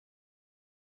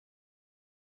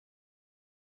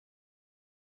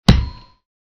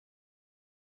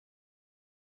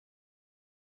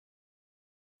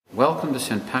Welcome to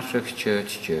St Patrick's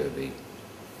Church, Jurby.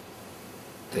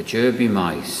 The Jurby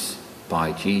Mice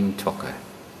by Jean Tucker.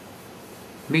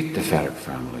 Meet the Ferrick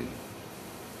family.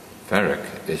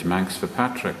 Ferrick is Manx for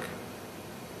Patrick.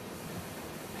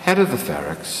 Head of the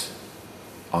Ferricks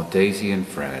are Daisy and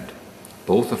Fred.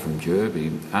 Both are from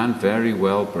Jurby and very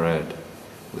well bred,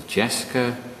 with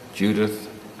Jessica, Judith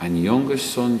and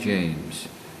youngest son James.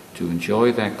 To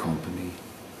enjoy their company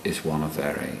is one of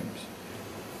their aims.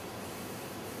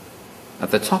 At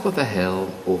the top of the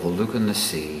hill overlooking the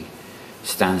sea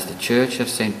stands the Church of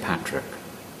St Patrick,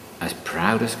 as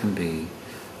proud as can be,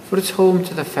 for it's home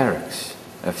to the Ferricks,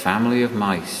 a family of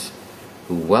mice,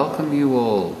 who welcome you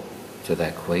all to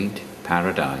their quaint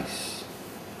paradise.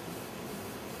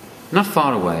 Not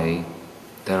far away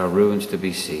there are ruins to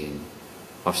be seen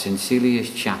of St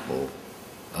Celia's Chapel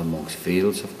amongst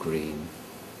fields of green.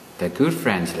 Their good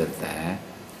friends live there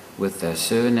with their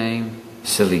surname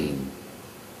Celine,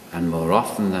 and more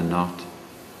often than not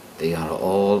they are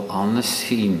all on the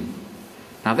scene.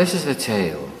 Now this is the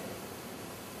tale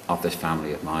of this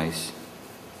family of mice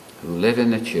who live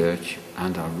in the church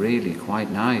and are really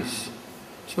quite nice.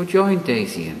 So join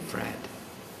Daisy and Fred,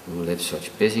 who live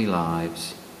such busy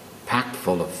lives, packed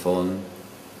full of fun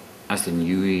as the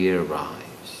new year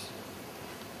arrives.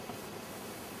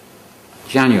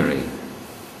 January,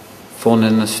 fun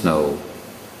in the snow.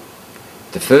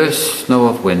 The first snow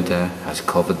of winter has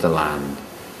covered the land.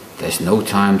 There's no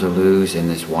time to lose in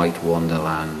this white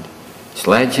wonderland,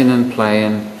 sledging and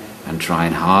playing and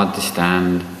trying hard to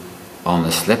stand on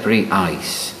the slippery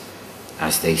ice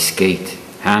as they skate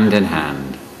hand in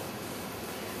hand.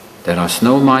 There are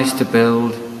snow mice to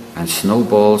build and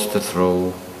snowballs to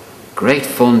throw, great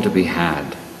fun to be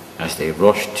had as they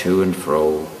rush to and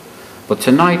fro. But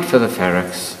tonight for the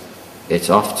Ferricks, it's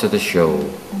off to the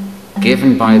show,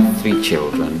 given by the three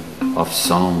children of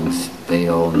songs they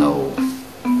all know.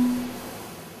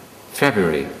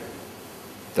 February,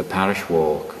 the parish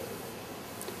walk.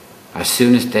 As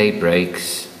soon as day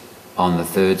breaks on the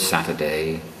third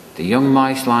Saturday, the young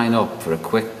mice line up for a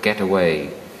quick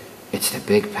getaway. It's the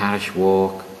big parish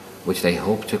walk which they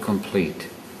hope to complete,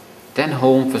 then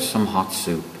home for some hot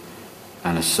soup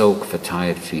and a soak for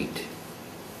tired feet.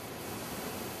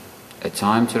 A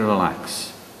time to relax.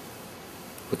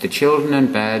 With the children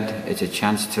in bed, it's a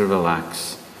chance to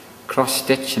relax.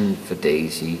 Cross-stitching for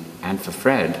Daisy and for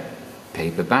Fred,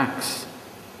 paperbacks.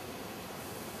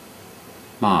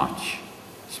 March,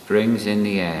 spring's in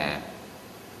the air.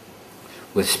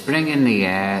 With spring in the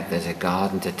air, there's a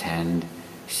garden to tend,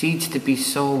 seeds to be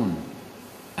sown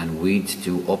and weeds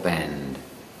to upend.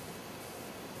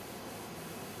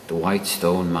 The White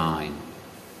Stone Mine.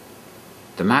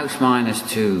 The mouse miners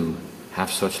too have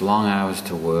such long hours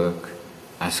to work,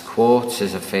 as quartz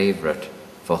is a favourite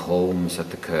for homes at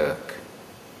the kirk.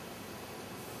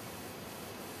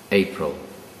 April,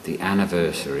 the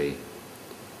anniversary.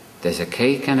 There's a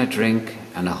cake and a drink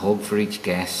and a hug for each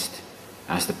guest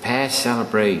as the pair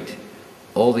celebrate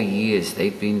all the years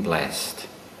they've been blessed.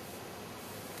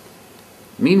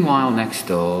 Meanwhile, next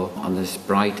door, on this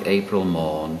bright April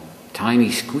morn, tiny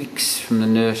squeaks from the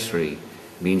nursery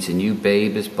means a new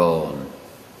babe is born.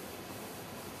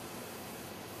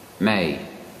 May,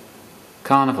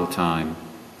 carnival time.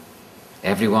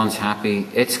 Everyone's happy,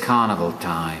 it's carnival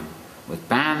time, with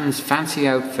bands, fancy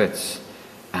outfits,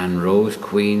 and Rose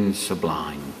Queen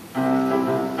sublime.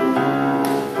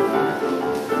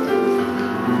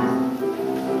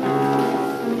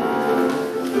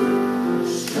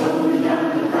 Strolling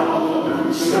down the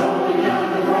prom, strolling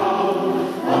down the prom,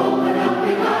 open up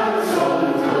your mouth,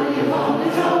 strolling till you want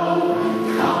it all.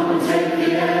 Come and take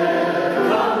the air,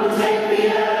 come and take the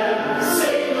air,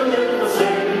 sing a little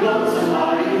sailing boats and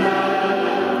lie there.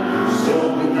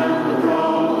 Strolling down the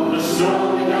prom,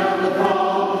 strolling down the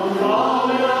prom, all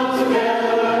around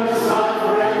together and it's time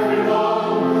for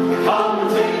everyone. Come and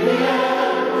take the air,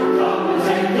 come and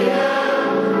take the air,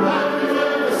 and you've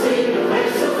never seen a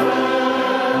place so fair.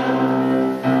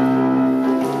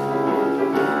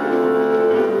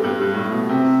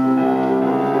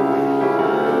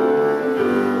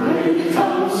 When it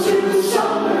comes to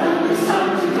summer and it's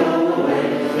time to go away,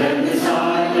 then this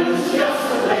island's just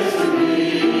a place to be.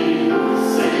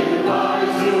 Say goodbye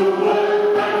to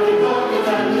work, pack your pocket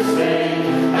and your spade,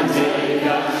 and take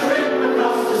a trip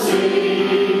across the sea.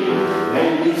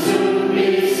 Then you'll soon be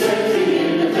sitting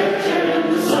in the deck chair in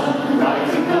the sun,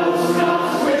 writing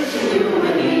postcards wishing you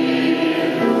were here.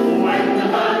 When the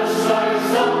band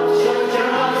strikes up, shut your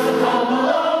eyes and come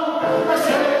along, as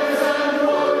cares and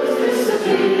worries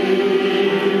disappear.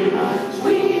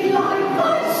 We like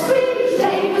ice cream,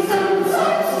 Jameson,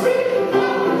 ice cream,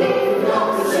 pumpkin,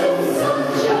 lots of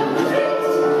sunshine.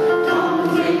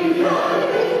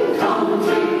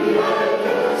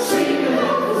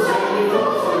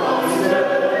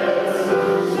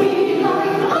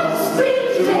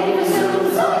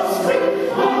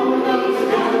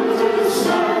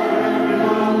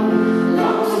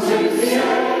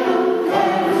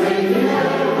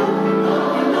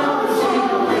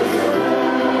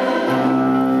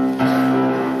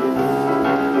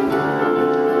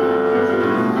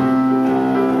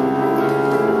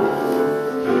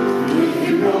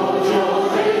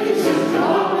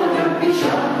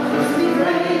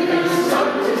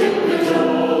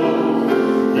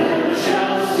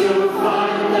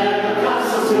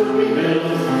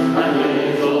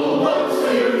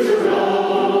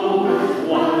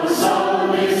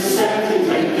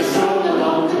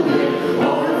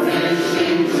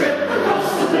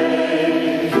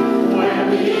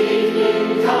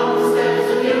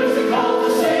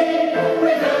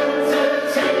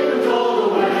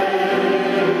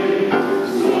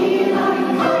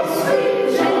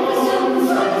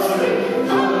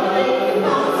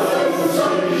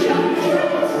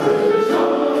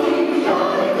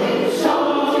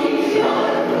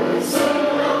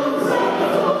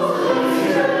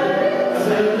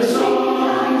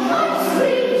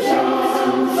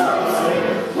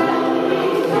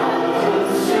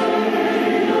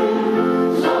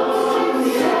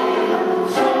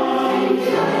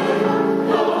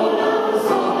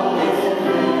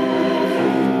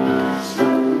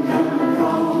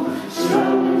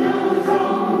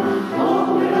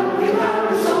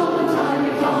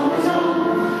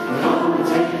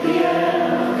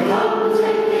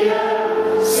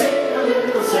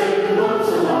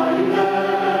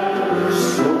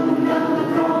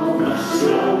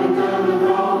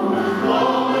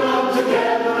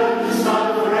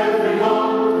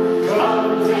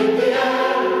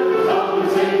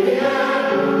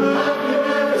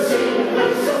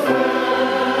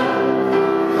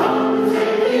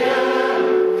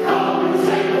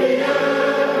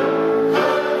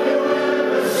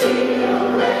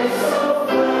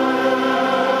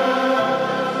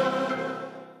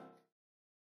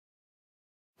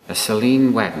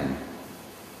 Celine wedding.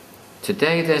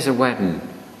 Today there's a wedding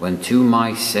when two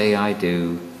mice say I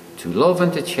do, to love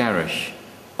and to cherish,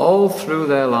 all through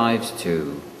their lives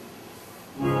too.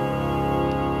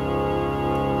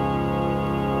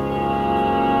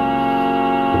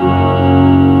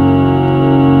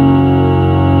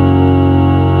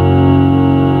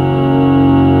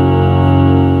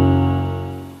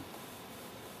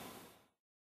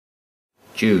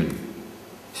 June.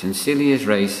 St. Celia's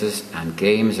races and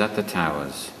games at the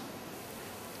towers.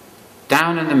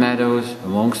 Down in the meadows,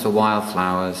 amongst the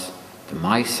wildflowers, the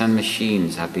mice and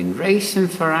machines have been racing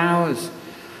for hours,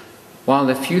 while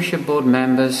the fuchsia bud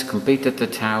members completed the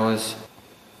towers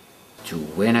to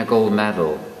win a gold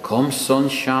medal, come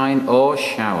sunshine or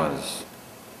showers.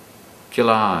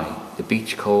 July, the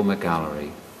Beachcomber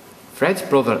Gallery. Fred's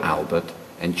brother Albert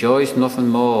enjoys nothing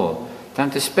more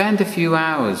than to spend a few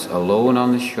hours alone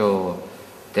on the shore.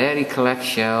 There he collects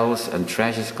shells and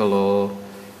treasures galore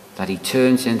that he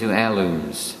turns into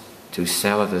heirlooms to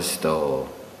sell at his store.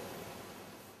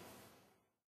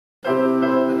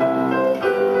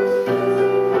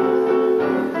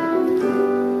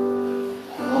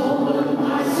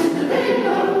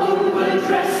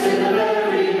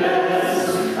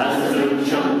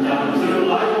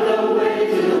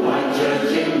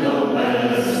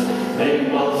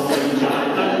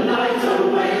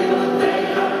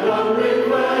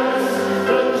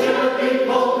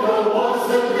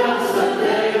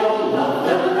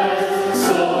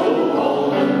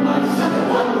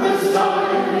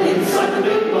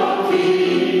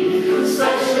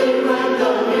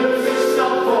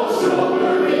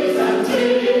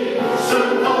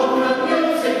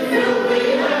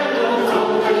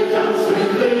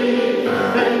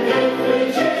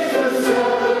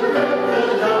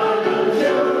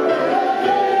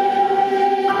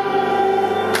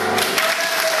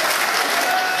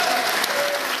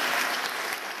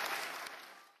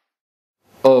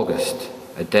 August,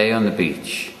 a day on the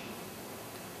beach.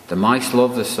 The mice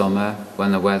love the summer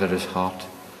when the weather is hot,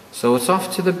 so it's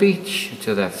off to the beach,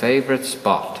 to their favourite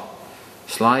spot,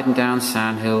 sliding down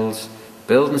sandhills,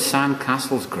 building sand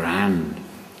castles grand,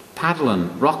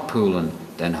 paddling, rock pooling,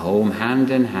 then home hand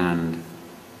in hand.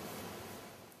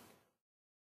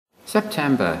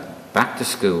 September, back to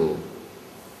school.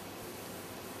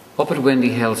 Up at Windy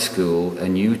Hill School, a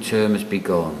new term has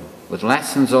begun, with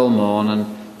lessons all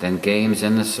morning, then games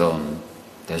in the sun.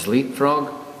 There's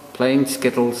leapfrog, playing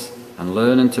skittles and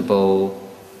learning to bowl,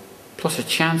 plus a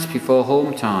chance before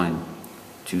home time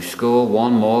to score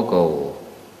one more goal.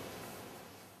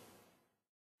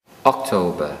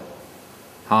 October,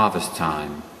 harvest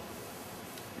time.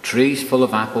 Trees full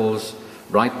of apples,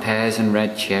 ripe pears and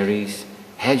red cherries,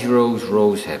 hedgerows,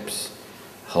 rose hips,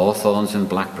 hawthorns and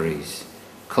blackberries,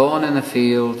 corn in the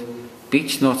field,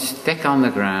 beech nuts thick on the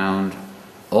ground,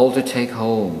 all to take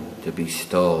home to be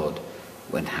stored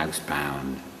when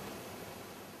housebound.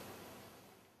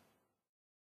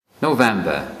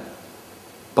 November,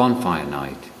 bonfire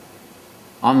night.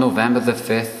 On November the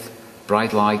 5th,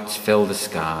 bright lights fill the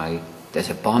sky. There's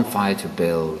a bonfire to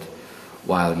build,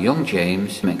 while young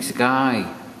James makes a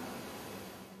guy.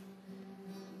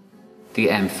 The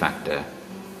M Factor.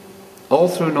 All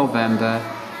through November,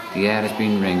 the air has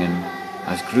been ringing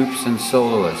as groups and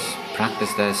soloists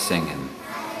practice their singing.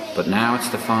 But now it's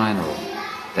the final,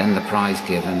 then the prize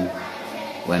given,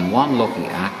 when one lucky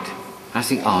act has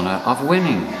the honour of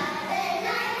winning.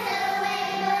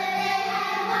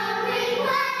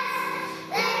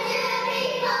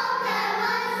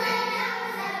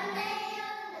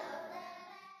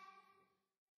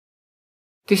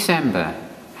 December,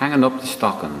 hanging up the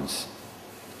stockings.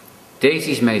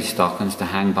 Daisy's made stockings to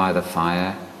hang by the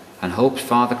fire, and hopes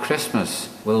Father Christmas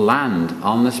will land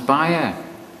on the spire.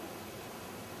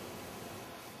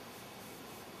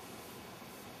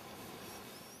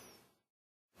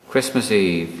 Christmas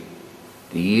Eve.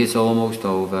 The year's almost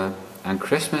over, and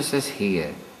Christmas is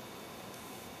here.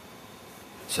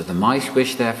 So the mice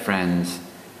wish their friends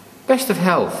best of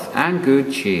health and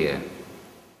good cheer.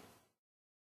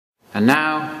 And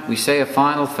now we say a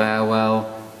final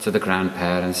farewell to the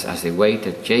grandparents as they wait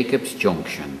at Jacob's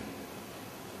Junction.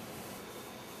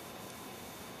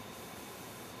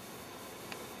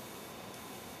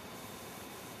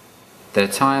 Their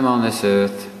time on this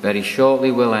earth very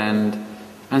shortly will end,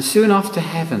 and soon off to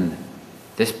heaven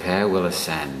this pair will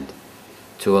ascend,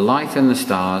 to a life in the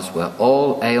stars where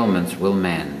all ailments will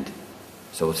mend.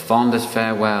 So it's fondest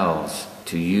farewells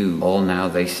to you all now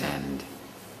they send.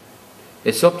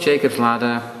 It's up Jacob's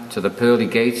ladder to the pearly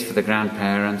gates for the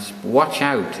grandparents. Watch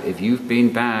out if you've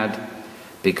been bad,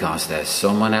 because there's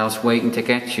someone else waiting to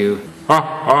get you. Ha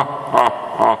ha ha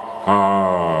ha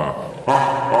ha.